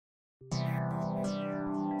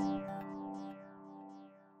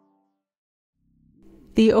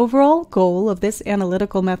The overall goal of this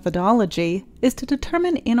analytical methodology is to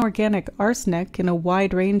determine inorganic arsenic in a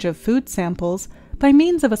wide range of food samples by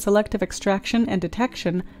means of a selective extraction and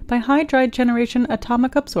detection by hydride generation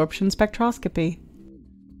atomic absorption spectroscopy.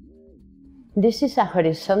 This is a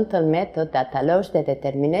horizontal method that allows the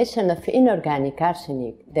determination of inorganic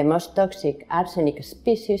arsenic, the most toxic arsenic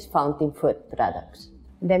species found in food products.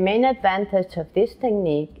 The main advantage of this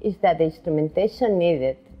technique is that the instrumentation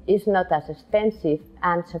needed is not as expensive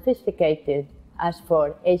and sophisticated as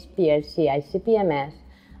for HPLC-ICP-MS,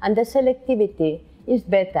 and the selectivity is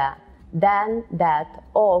better than that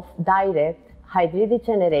of direct hydride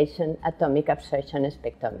generation atomic absorption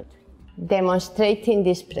spectrometry. Demonstrating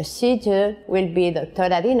this procedure will be Dr.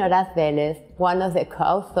 Dinoraz Vélez, one of the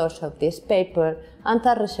co-authors of this paper, and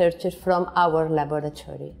our researchers from our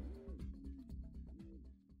laboratory.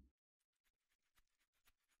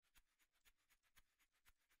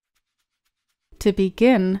 To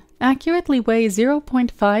begin, accurately weigh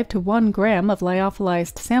 0.5 to 1 gram of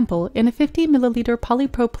lyophilized sample in a 50 milliliter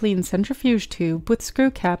polypropylene centrifuge tube with screw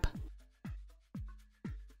cap.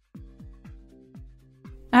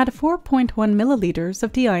 Add 4.1 milliliters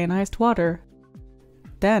of deionized water.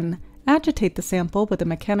 Then, agitate the sample with a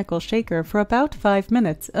mechanical shaker for about 5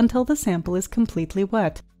 minutes until the sample is completely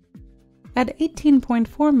wet. Add 18.4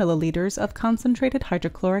 milliliters of concentrated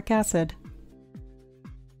hydrochloric acid.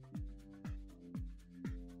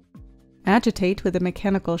 Agitate with a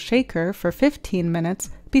mechanical shaker for 15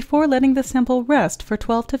 minutes before letting the sample rest for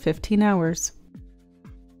 12 to 15 hours.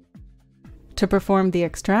 To perform the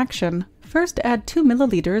extraction, first add 2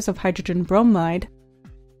 milliliters of hydrogen bromide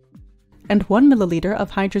and 1 milliliter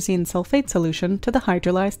of hydrazine sulfate solution to the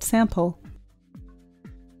hydrolyzed sample.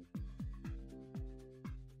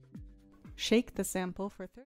 Shake the sample for 30